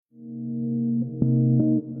Good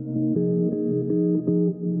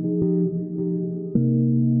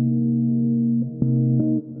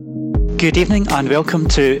evening and welcome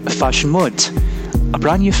to Fashion Mode, a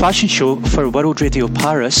brand new fashion show for World Radio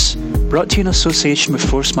Paris, brought to you in association with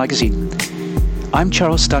Force Magazine. I'm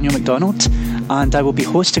Charles Daniel MacDonald, and I will be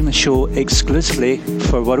hosting the show exclusively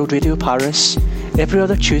for World Radio Paris every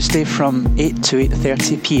other Tuesday from 8 to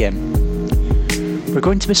 8:30 p.m. We're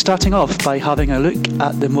going to be starting off by having a look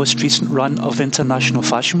at the most recent run of international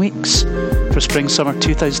fashion weeks for Spring-Summer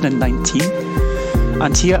 2019,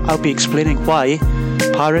 and here I'll be explaining why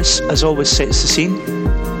Paris, as always, sets the scene,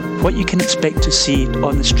 what you can expect to see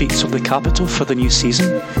on the streets of the capital for the new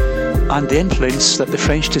season, and the influence that the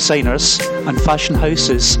French designers and fashion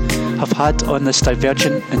houses have had on this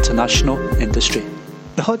divergent international industry.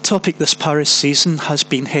 The hot topic this Paris season has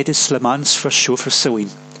been Hedi Slimani's first show for Celine.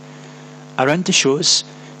 Around the shows,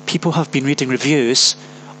 people have been reading reviews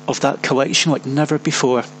of that collection like never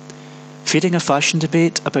before, feeding a fashion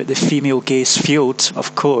debate about the female gaze fueled,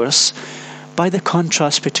 of course, by the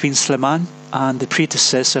contrast between Slimane and the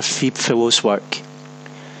predecessor Philippe Filot's work.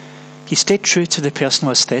 He stayed true to the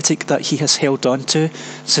personal aesthetic that he has held on to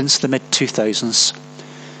since the mid-2000s,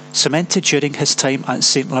 cemented during his time at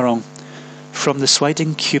Saint Laurent, from the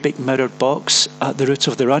sliding cubic mirrored box at the root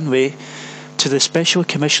of the runway to the special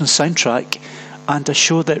commission soundtrack and a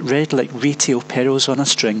show that read like retail perils on a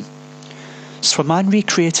string. Slimane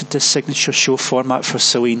recreated this signature show format for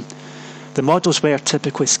Celine. The models were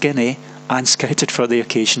typically skinny and scouted for the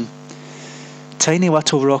occasion. Tiny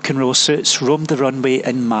little rock and roll suits roamed the runway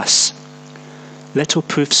en masse. Little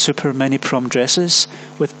poof super mini prom dresses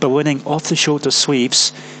with ballooning off-the-shoulder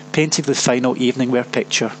sleeves painted the final evening wear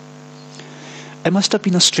picture. It must have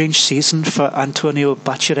been a strange season for Antonio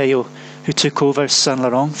Bacciarello, who took over Saint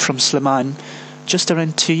Laurent from Slimane just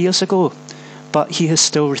around 2 years ago, but he has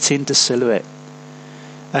still retained the silhouette.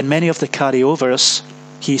 And many of the carryovers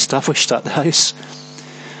he established at the house.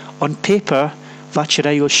 On paper,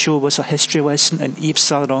 Vacciarello's show was a history lesson in Yves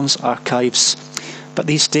Saint Laurent's archives, but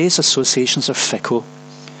these days associations are fickle.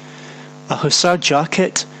 A hussar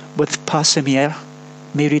jacket with passemiere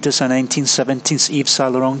may read as a 1970s Yves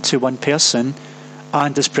Saint Laurent to one person,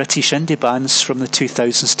 and as British indie bands from the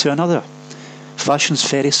 2000s to another. Fashion's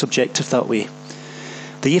very subjective that way.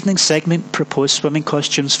 The evening segment proposed swimming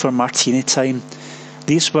costumes for martini time.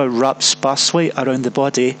 These were wrapped sparsely around the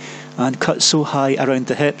body and cut so high around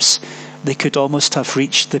the hips they could almost have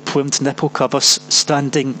reached the plumed nipple covers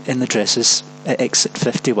standing in the dresses at exit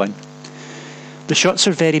 51. The shorts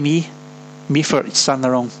are very me for Saint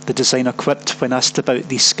Laurent, the designer quipped when asked about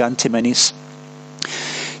these scanty minis.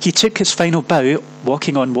 He took his final bow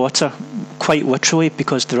walking on water, quite literally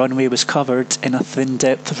because the runway was covered in a thin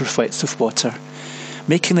depth of reflective water,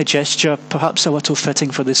 making the gesture perhaps a little fitting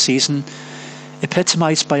for the season,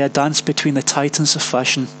 epitomised by a dance between the titans of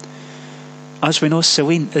fashion. As we know,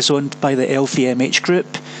 Celine is owned by the LVMH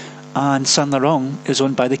group and Saint Laurent is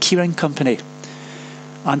owned by the Kering company.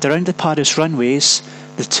 And around the Paris runways,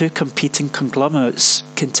 the two competing conglomerates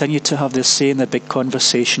continue to have their say in the big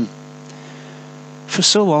conversation. For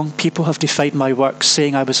so long, people have defied my work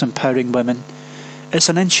saying I was empowering women. It's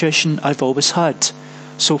an intuition I've always had,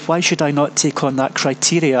 so why should I not take on that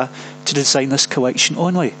criteria to design this collection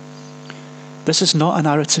only? This is not a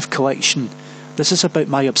narrative collection. This is about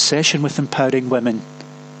my obsession with empowering women,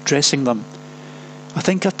 dressing them. I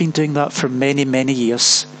think I've been doing that for many, many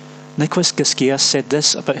years. Nicolas Ghesquière said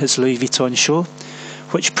this about his Louis Vuitton show,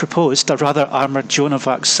 which proposed a rather armoured Joan of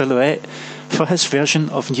Arc silhouette for his version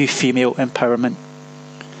of new female empowerment.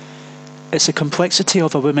 It's the complexity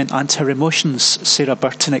of a woman and her emotions, Sarah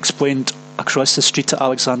Burton explained across the street at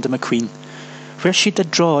Alexander McQueen, where she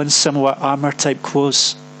did draw on similar armour-type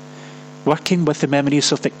clothes. Working with the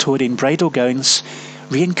memories of Victorian bridal gowns,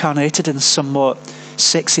 reincarnated in somewhat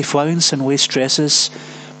sexy flounce and lace dresses,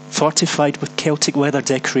 fortified with Celtic leather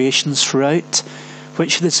decorations throughout,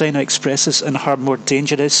 which the designer expresses in her more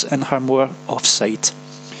dangerous and her more offside.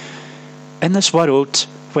 In this world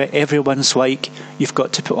where everyone's like, you've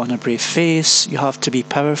got to put on a brave face, you have to be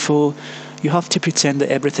powerful, you have to pretend that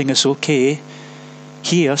everything is okay,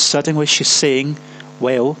 here suddenly she's saying,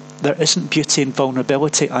 well, there isn't beauty in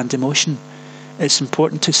vulnerability and emotion. It's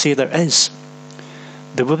important to say there is.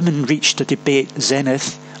 The women reached a debate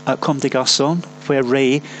zenith at Comme des Garçons, where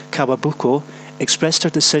Rei Kawabuko expressed her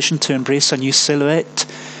decision to embrace a new silhouette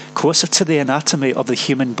closer to the anatomy of the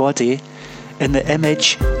human body in the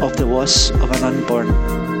image of the loss of an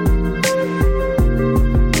unborn.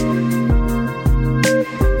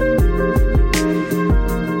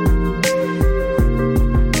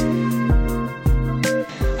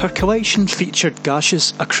 Her collection featured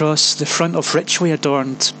gashes across the front of richly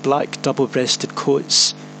adorned black double-breasted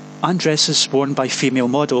coats and dresses worn by female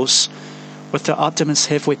models, with their abdomens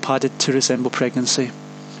heavily padded to resemble pregnancy.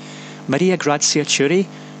 Maria Grazia Chiuri,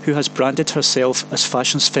 who has branded herself as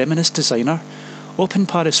fashion's feminist designer, opened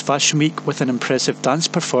Paris Fashion Week with an impressive dance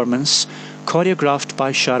performance choreographed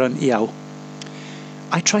by Sharon Eyal.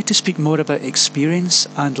 I tried to speak more about experience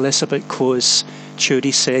and less about clothes,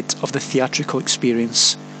 Chiuri said of the theatrical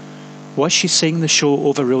experience. Was she saying the show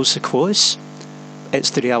overrules the clothes? It's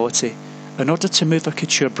the reality. In order to move a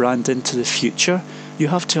couture brand into the future, you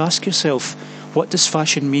have to ask yourself, what does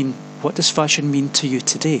fashion mean? What does fashion mean to you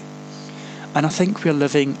today? And I think we're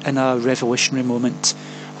living in a revolutionary moment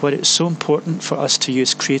where it's so important for us to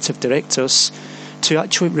use creative directors to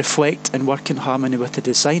actually reflect and work in harmony with the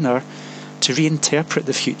designer to reinterpret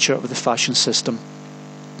the future of the fashion system.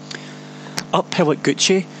 Uphill at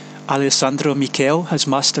Gucci, Alessandro Michele has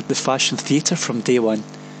mastered the fashion theatre from day one.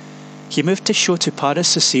 He moved to show to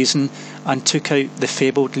Paris this season and took out the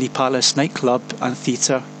fabled Le Palace nightclub and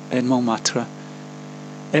theatre in Montmartre.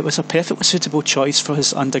 It was a perfectly suitable choice for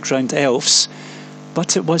his underground elves,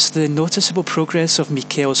 but it was the noticeable progress of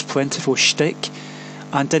Michele's plentiful shtick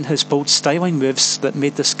and in his bold styling moves that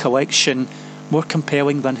made this collection more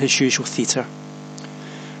compelling than his usual theatre.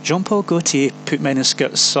 Jean-Paul Gaultier put men in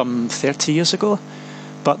skirts some 30 years ago,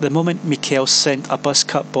 but the moment Michele sent a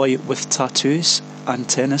buzz-cut boy with tattoos and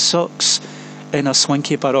tennis socks in a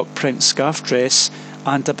swanky baroque print scarf dress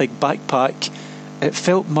and a big backpack, it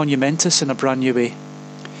felt monumentous in a brand new way.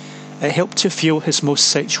 It helped to fuel his most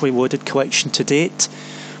sexually loaded collection to date,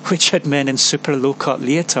 which had men in super low-cut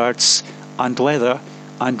leotards and leather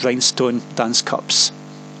and rhinestone dance cups.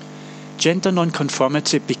 Gender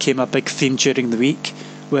non-conformity became a big theme during the week,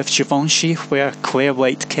 with Givenchy, where Claire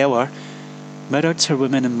White Keller mirrored her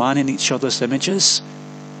women and man in each other's images.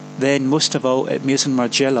 Then, most of all, at Maison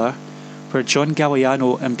Margiela, where John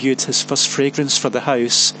Galliano imbued his first fragrance for the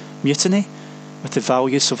house, Mutiny, with the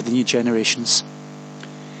values of the new generations.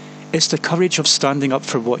 It's the courage of standing up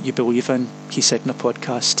for what you believe in, he said in a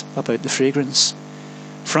podcast about the fragrance.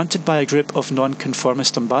 Fronted by a group of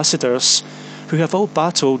non-conformist ambassadors who have all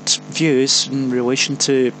battled views in relation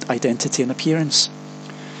to identity and appearance.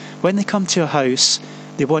 When they come to a house,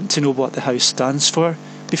 they want to know what the house stands for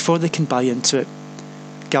before they can buy into it.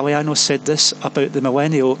 Galliano said this about the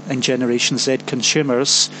millennial and Generation Z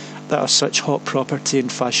consumers that are such hot property in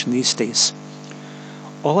fashion these days.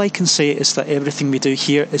 All I can say is that everything we do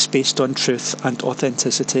here is based on truth and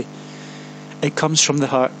authenticity. It comes from the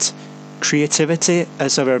heart. Creativity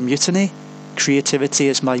is our mutiny. Creativity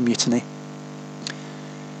is my mutiny.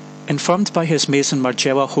 Informed by his Maison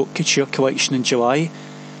Margiela haute couture collection in July,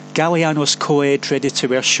 Galliano's co-ed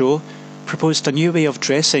ready-to-wear show proposed a new way of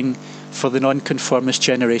dressing for the non-conformist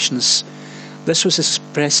generations. This was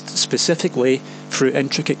expressed specifically through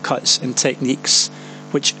intricate cuts and techniques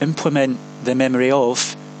which implement the memory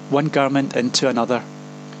of one garment into another.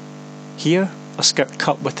 Here, a skirt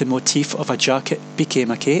cut with the motif of a jacket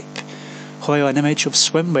became a cape, while an image of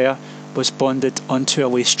swimwear was bonded onto a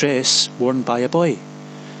lace dress worn by a boy.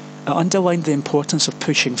 It underlined the importance of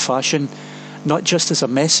pushing fashion, not just as a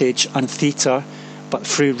message and theatre, but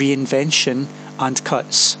through reinvention and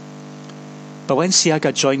cuts.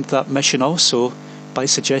 Balenciaga joined that mission also by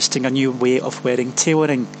suggesting a new way of wearing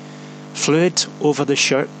tailoring, fluid over the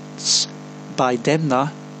shirts by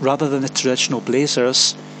Demna rather than the traditional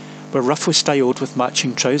blazers, were roughly styled with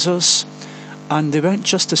matching trousers, and they weren't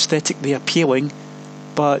just aesthetically appealing,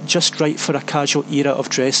 but just right for a casual era of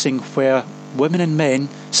dressing where women and men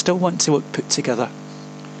still want to look put together.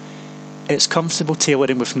 It's comfortable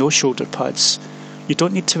tailoring with no shoulder pads. You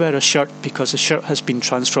don't need to wear a shirt because the shirt has been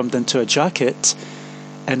transformed into a jacket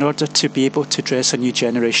in order to be able to dress a new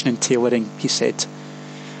generation in tailoring, he said.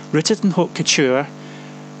 Rooted in haute couture,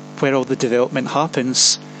 where all the development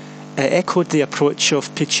happens, it echoed the approach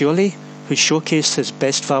of Piccioli, who showcased his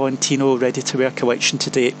best Valentino ready-to-wear collection to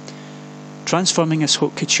date, transforming his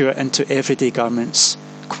haute couture into everyday garments,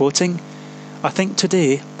 quoting, "I think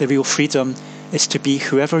today the real freedom is to be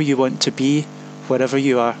whoever you want to be, wherever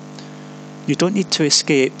you are. You don't need to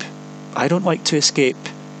escape. I don't like to escape,"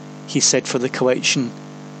 he said for the collection,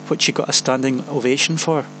 which he got a standing ovation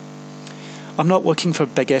for. "I'm not looking for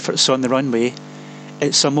big efforts on the runway.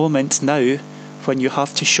 It's a moment now when you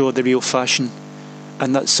have to show the real fashion,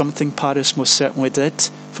 and that's something Paris most certainly did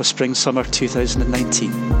for Spring-Summer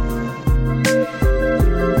 2019.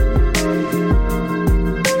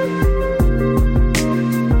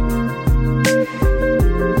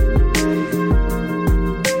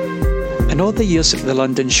 In all the years at the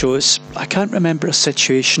London shows, I can't remember a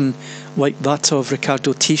situation like that of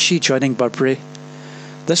Riccardo Tisci joining Burberry.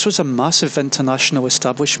 This was a massive international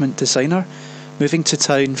establishment designer moving to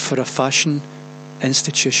town for a fashion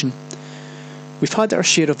institution. We've had our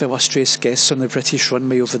share of illustrious guests on the British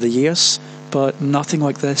runway over the years, but nothing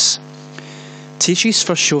like this. Tisci's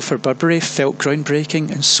first show for Burberry felt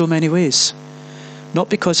groundbreaking in so many ways. Not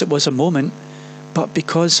because it was a moment, but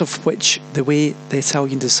because of the way the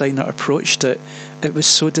Italian designer approached it, it was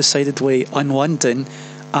so decidedly un-London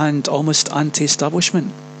and almost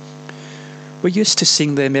anti-establishment. We're used to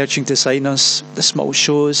seeing the emerging designers, the small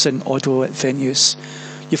shows and odd-lit venues.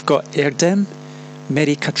 You've got Erdem,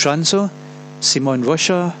 Mary Catranzo, Simone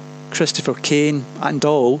Rocha, Christopher Kane and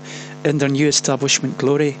all in their new establishment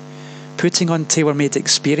glory, putting on tailor-made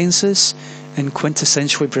experiences in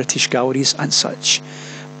quintessentially British galleries and such,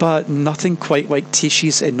 but nothing quite like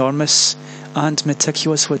Tisci's enormous and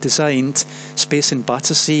meticulously designed space in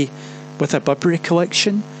Battersea with a Burberry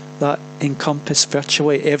collection that encompassed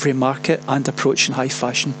virtually every market and approach in high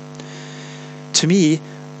fashion. To me,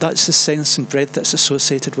 that's the sense and breadth that's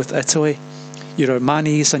associated with Italy. Your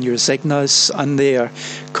Armanis and your Zegnas and their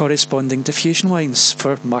corresponding diffusion lines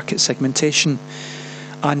for market segmentation,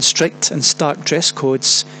 and strict and stark dress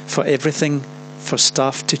codes for everything for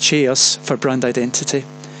staff to chairs for brand identity.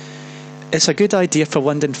 It's a good idea for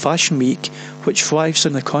London Fashion Week, which thrives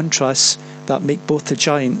on the contrasts that make both the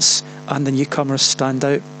giants and the newcomers stand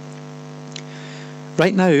out.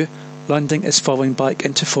 Right now, London is falling back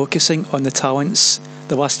into focusing on the talents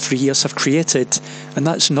the last 3 years have created, and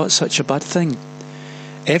that's not such a bad thing.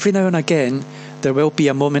 Every now and again, there will be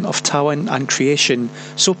a moment of talent and creation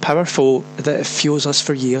so powerful that it fuels us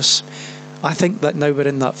for years. I think that now we're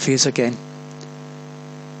in that phase again.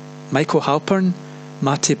 Michael Halpern,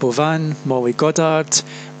 Matty Bovan, Molly Goddard,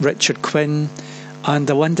 Richard Quinn, and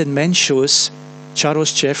the London men's shows,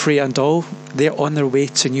 Charles Jeffrey and all, they're on their way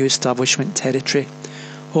to new establishment territory,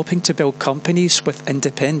 hoping to build companies with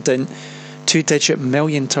independent 2-digit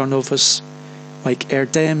million turnovers like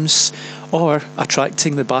Erdem's, or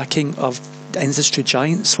attracting the backing of industry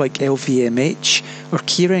giants like LVMH or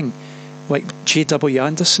Kering, like J.W.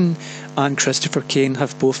 Anderson and Christopher Kane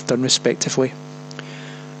have both done respectively.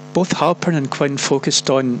 Both Halpern and Quinn focused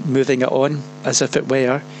on moving it on as if it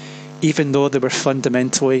were, even though they were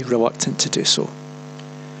fundamentally reluctant to do so.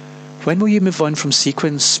 When will you move on from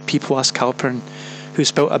sequins? People ask Halpern,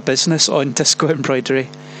 who's built a business on disco embroidery.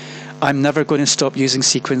 I'm never going to stop using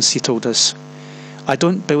sequins, he told us. I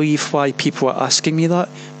don't believe why people are asking me that,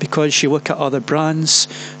 because you look at other brands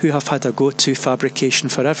who have had a go-to fabrication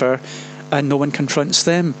forever and no one confronts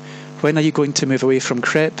them. When are you going to move away from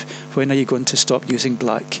crepe? When are you going to stop using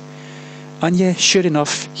black? And yeah, sure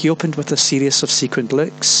enough, he opened with a series of sequined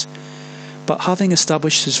looks. But having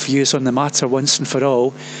established his views on the matter once and for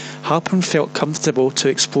all, Halpern felt comfortable to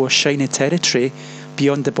explore shiny territory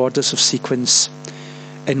beyond the borders of sequins.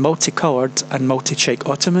 In multicoloured and multi-check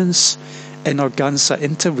ottomans, in organza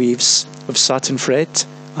interweaves of satin thread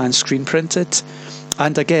and screen printed,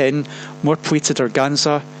 and again, more pleated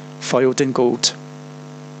organza foiled in gold.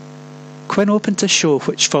 Quinn opened a show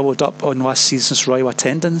which followed up on last season's royal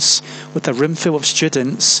attendance with a room full of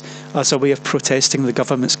students as a way of protesting the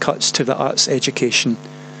government's cuts to the arts education.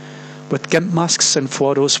 With gimp masks and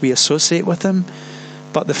florals we associate with him,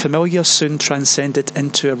 but the familiar soon transcended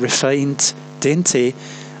into a refined, dainty,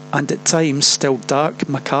 and at times still dark,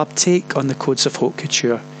 macabre take on the codes of haute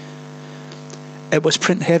couture. It was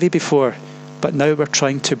print heavy before, but now we're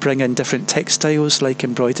trying to bring in different textiles like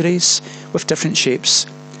embroideries with different shapes.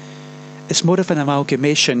 It's more of an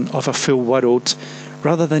amalgamation of a full world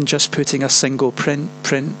rather than just putting a single print.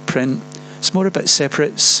 It's more about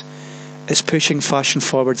separates. It's pushing fashion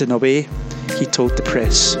forward in a way, he told the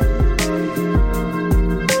press.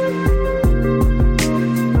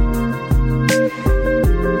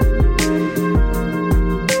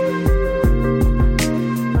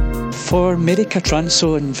 For Mary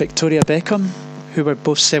Catranzo and Victoria Beckham, who were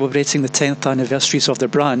both celebrating the 10th anniversaries of their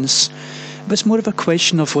brands, it was more of a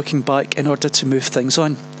question of looking back in order to move things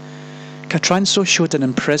on. Catranzo showed an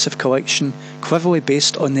impressive collection, cleverly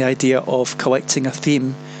based on the idea of collecting a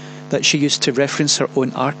theme that she used to reference her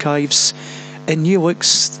own archives in new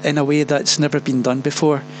looks in a way that's never been done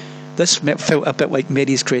before. This felt a bit like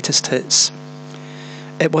Mary's greatest hits.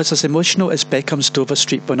 It was as emotional as Beckham's Dover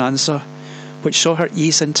Street Bonanza, which saw her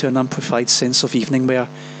ease into an amplified sense of evening wear,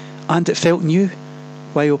 and it felt new,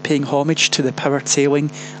 while paying homage to the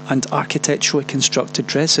power-tailing and architecturally constructed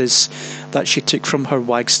dresses that she took from her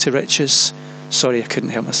Wags to Riches. Sorry, I couldn't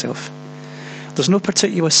help myself. There's no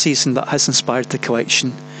particular season that has inspired the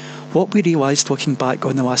collection. What we realised looking back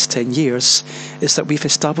on the last 10 years is that we've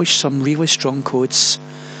established some really strong codes.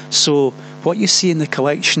 So what you see in the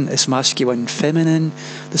collection is masculine, feminine,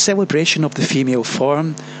 the celebration of the female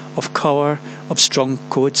form, of colour, of strong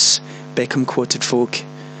codes, Beckham quoted Vogue.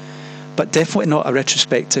 But definitely not a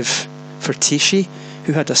retrospective for Tisci,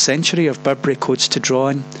 who had a century of Burberry codes to draw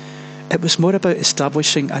on. It was more about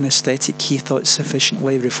establishing an aesthetic he thought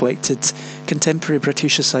sufficiently reflected contemporary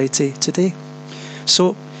British society today.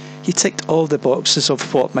 So he ticked all the boxes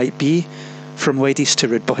of what might be, from ladies to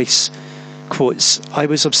rude boys. Quotes, "I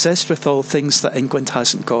was obsessed with all things that England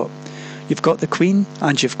hasn't got. You've got the Queen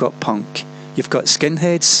and you've got punk. You've got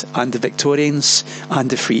skinheads and the Victorians and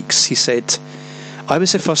the freaks," he said. "I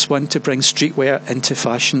was the first one to bring streetwear into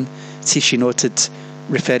fashion," Tisci noted,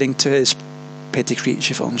 referring to his pedigree at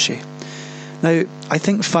Givenchy. Now, I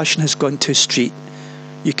think fashion has gone too street.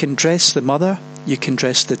 You can dress the mother, you can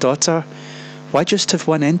dress the daughter. Why just have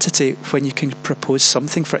one entity when you can propose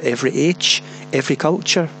something for every age, every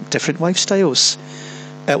culture, different lifestyles?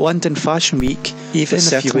 At London Fashion Week, even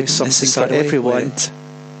if you want something for everyone.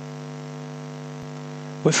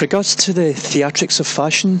 With regards to the theatrics of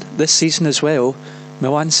fashion, this season as well,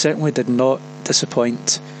 Milan certainly did not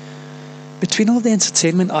disappoint. Between all the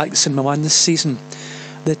entertainment acts in Milan this season,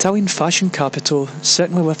 the Italian fashion capital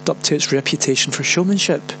certainly lived up to its reputation for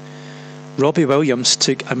showmanship. Robbie Williams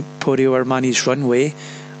took Emporio Armani's runway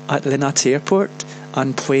at Linate Airport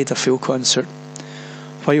and played a full concert,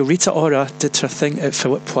 while Rita Ora did her thing at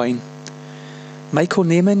Philip Plein. Michael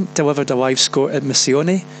Nyman delivered a live score at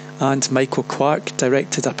Missione, and Michael Clark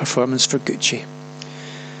directed a performance for Gucci.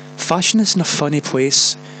 Fashion is in a funny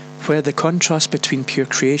place, where the contrast between pure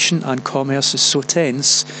creation and commerce is so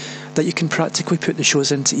tense that you can practically put the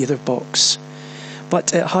shows into either box.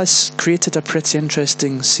 But it has created a pretty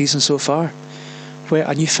interesting season so far, where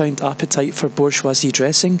a newfound appetite for bourgeoisie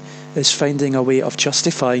dressing is finding a way of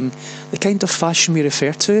justifying the kind of fashion we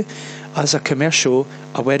refer to as a commercial,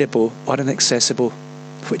 a wearable or an accessible,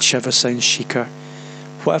 whichever sounds chicer.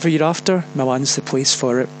 Whatever you're after, Milan's the place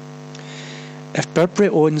for it. If Burberry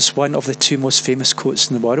owns one of the two most famous coats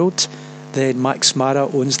in the world, then Max Mara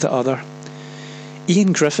owns the other.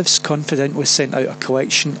 Ian Griffiths confidently sent out a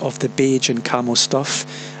collection of the beige and camel stuff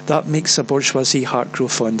that makes a bourgeoisie heart grow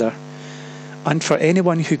fonder. And for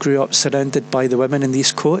anyone who grew up surrounded by the women in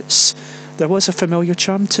these coats, there was a familiar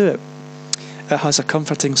charm to it. It has a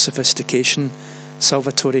comforting sophistication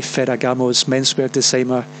Salvatore Ferragamo's menswear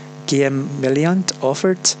designer Guillaume Milliand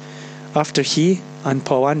offered, after he and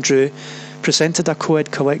Paul Andrew presented a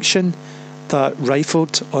co-ed collection that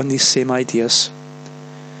rifled on these same ideas.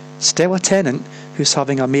 Stella Tennant, who's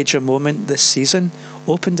having a major moment this season,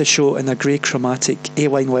 opened the show in a grey chromatic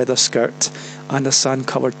A-line leather skirt and a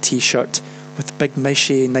sand-coloured t-shirt with big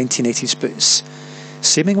Michelin 1980s boots,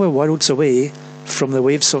 seemingly worlds away from the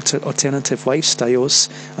waves of alternative lifestyles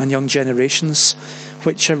and young generations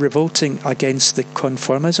which are revolting against the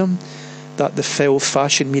conformism that the full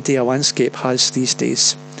fashion media landscape has these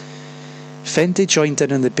days. Fendi joined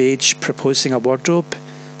in on the beige, proposing a wardrobe,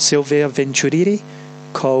 Silvia Venturieri,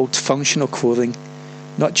 called functional clothing,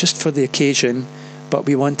 not just for the occasion, but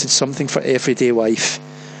we wanted something for everyday life.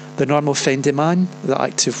 The normal Fendi man, the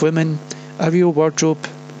active woman, a real wardrobe,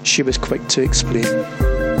 she was quick to explain.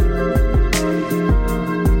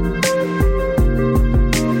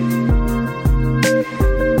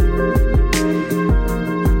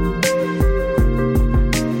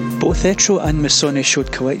 Both Etro and Missoni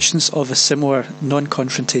showed collections of a similar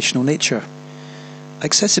non-confrontational nature.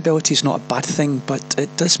 Accessibility is not a bad thing, but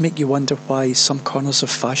it does make you wonder why some corners of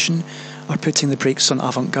fashion are putting the brakes on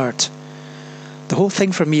avant-garde. The whole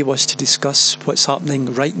thing for me was to discuss what's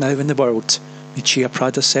happening right now in the world, Miuccia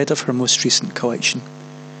Prada said of her most recent collection.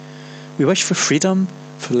 We wish for freedom,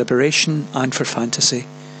 for liberation and for fantasy.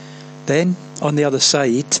 Then, on the other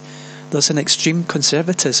side, there's an extreme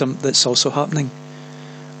conservatism that's also happening.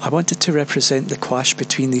 I wanted to represent the clash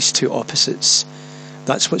between these two opposites.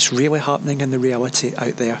 That's what's really happening in the reality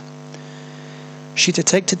out there. She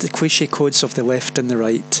detected the cliché codes of the left and the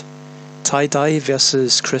right. Tie-dye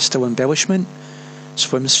versus crystal embellishment,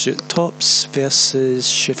 swimsuit tops versus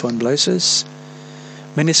chiffon blouses,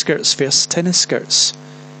 miniskirts versus tennis skirts,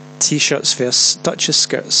 t-shirts versus duchess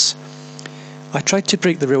skirts. I tried to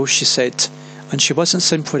break the rules, she said, and she wasn't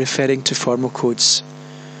simply referring to formal codes.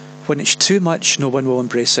 When it's too much, no one will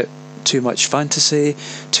embrace it. Too much fantasy,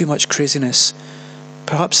 too much craziness.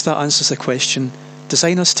 Perhaps that answers the question.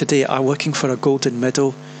 Designers today are looking for a golden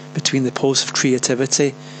middle between the poles of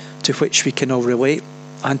creativity to which we can all relate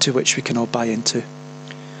and to which we can all buy into.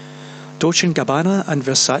 Dolce & Gabbana and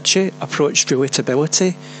Versace approached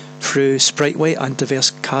relatability through sprightly and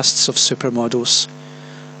diverse casts of supermodels.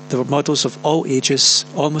 There were models of all ages,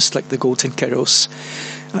 almost like the Golden Girls,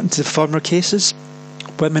 and in the former cases,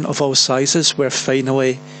 women of all sizes were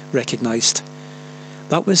finally recognised.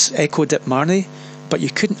 That was echoed at Marni, but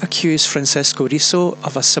you couldn't accuse Francesco Riso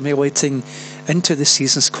of assimilating into the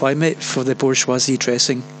season's climate for the bourgeoisie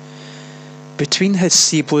dressing. Between his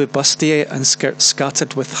sea blue bustier and skirts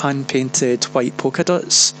scattered with hand-painted white polka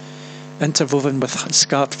dots, interwoven with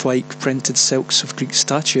scarf-like printed silks of Greek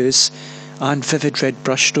statues, and vivid red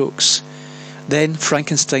brushstrokes, then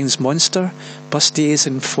Frankenstein's monster, bustiers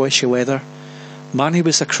in fleshy leather, Marni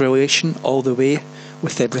was a creation all the way,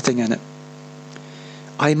 with everything in it.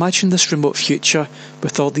 I imagine this remote future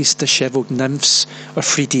with all these dishevelled nymphs or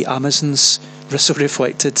 3D Amazons, Riso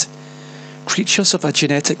reflected, creatures of a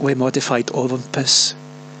genetically modified Olympus.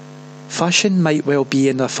 Fashion might well be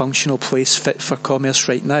in a functional place fit for commerce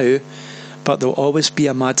right now, but there'll always be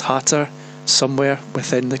a Mad Hatter somewhere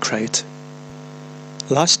within the crowd.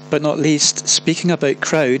 Last but not least, speaking about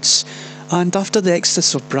crowds, and after the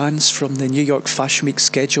exodus of brands from the New York Fashion Week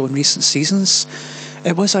schedule in recent seasons,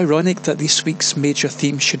 it was ironic that this week's major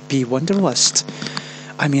theme should be Wanderlust.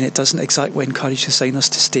 I mean, it doesn't exactly encourage designers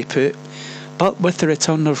to stay put, but with the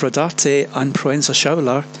return of Rodarte and Proenza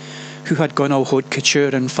Schouler, who had gone all haute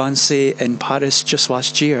couture and fancy in Paris just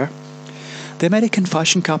last year, the American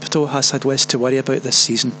fashion capital has had less to worry about this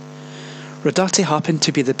season. Rodarte happened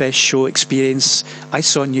to be the best show experience I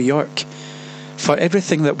saw in New York. For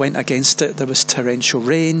everything that went against it, there was torrential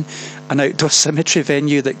rain, an outdoor symmetry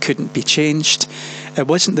venue that couldn't be changed. It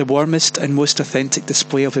wasn't the warmest and most authentic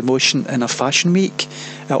display of emotion in a fashion week.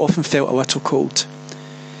 It often felt a little cold.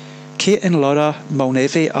 Kate and Laura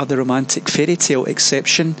Mulnevy are the romantic fairy tale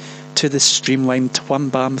exception to the streamlined wham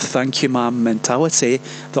bam thank you ma'am mentality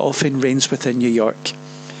that often reigns within New York.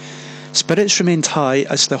 Spirits remained high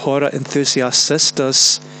as the horror enthusiast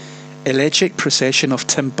sisters' elegiac procession of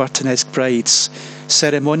Tim Burton-esque brides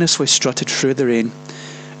ceremoniously strutted through the rain.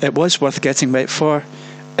 It was worth getting wet for,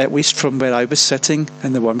 at least from where I was sitting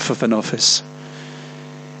in the warmth of an office.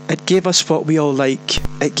 It gave us what we all like.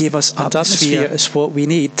 It gave us atmosphere is what we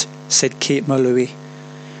need, said Kate Marlowe,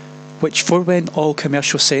 which forewent all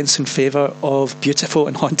commercial sense in favour of beautiful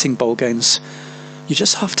and haunting ball gowns. You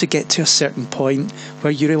just have to get to a certain point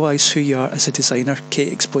where you realise who you are as a designer,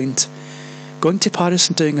 Kate explained. Going to Paris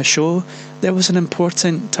and doing a show, there was an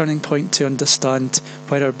important turning point to understand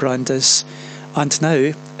where our brand is. And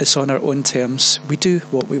now, it's on our own terms. We do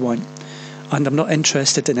what we want. And I'm not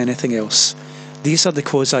interested in anything else. These are the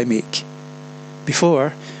clothes I make.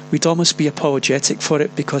 Before, we'd almost be apologetic for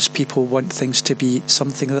it because people want things to be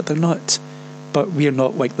something that they're not. But we're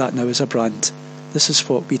not like that now as a brand. This is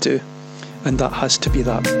what we do. And that has to be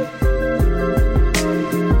that.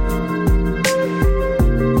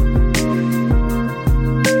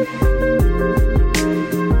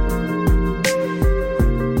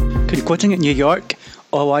 Concluding at New York,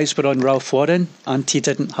 all eyes were on Ralph Lauren, and he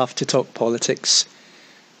didn't have to talk politics.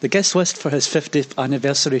 The guest list for his 50th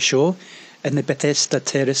anniversary show in the Bethesda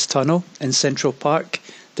Terrace Tunnel in Central Park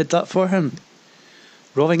did that for him,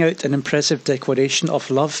 rolling out an impressive declaration of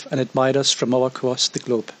love and admirers from all across the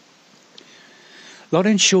globe.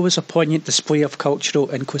 Lauren's show was a poignant display of cultural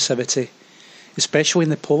inclusivity, especially in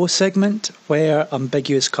the polo segment, where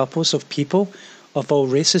ambiguous couples of people of all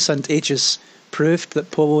races and ages proved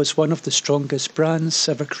that polo is one of the strongest brands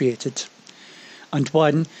ever created, and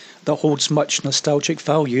one that holds much nostalgic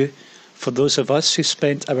value for those of us who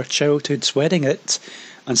spent our childhoods wearing it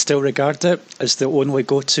and still regard it as the only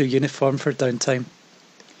go-to uniform for downtime.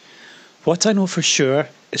 What I know for sure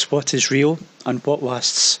is what is real and what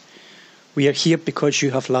lasts. We are here because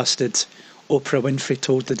you have lasted, Oprah Winfrey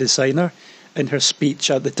told the designer in her speech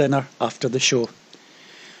at the dinner after the show.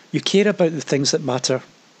 You care about the things that matter.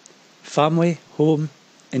 Family, home,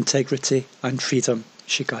 integrity and freedom,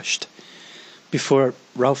 she gushed, before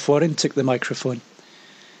Ralph Lauren took the microphone.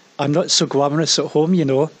 I'm not so glamorous at home, you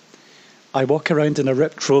know. I walk around in a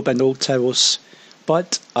ripped robe and old towels,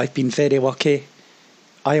 but I've been very lucky.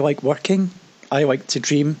 I like working, I like to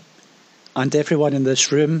dream, and everyone in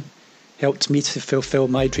this room helped me to fulfill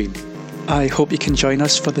my dream. I hope you can join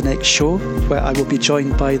us for the next show, where I will be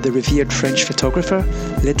joined by the revered French photographer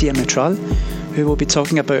Lydia Mitral, who will be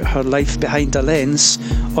talking about her life behind a lens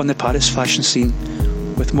on the Paris fashion scene,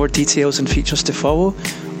 with more details and features to follow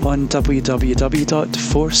on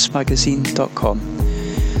www.forcemagazine.com.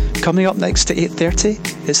 Coming up next at 8:30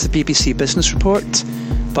 is the BBC Business Report,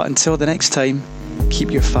 but until the next time,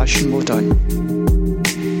 keep your fashion mode on.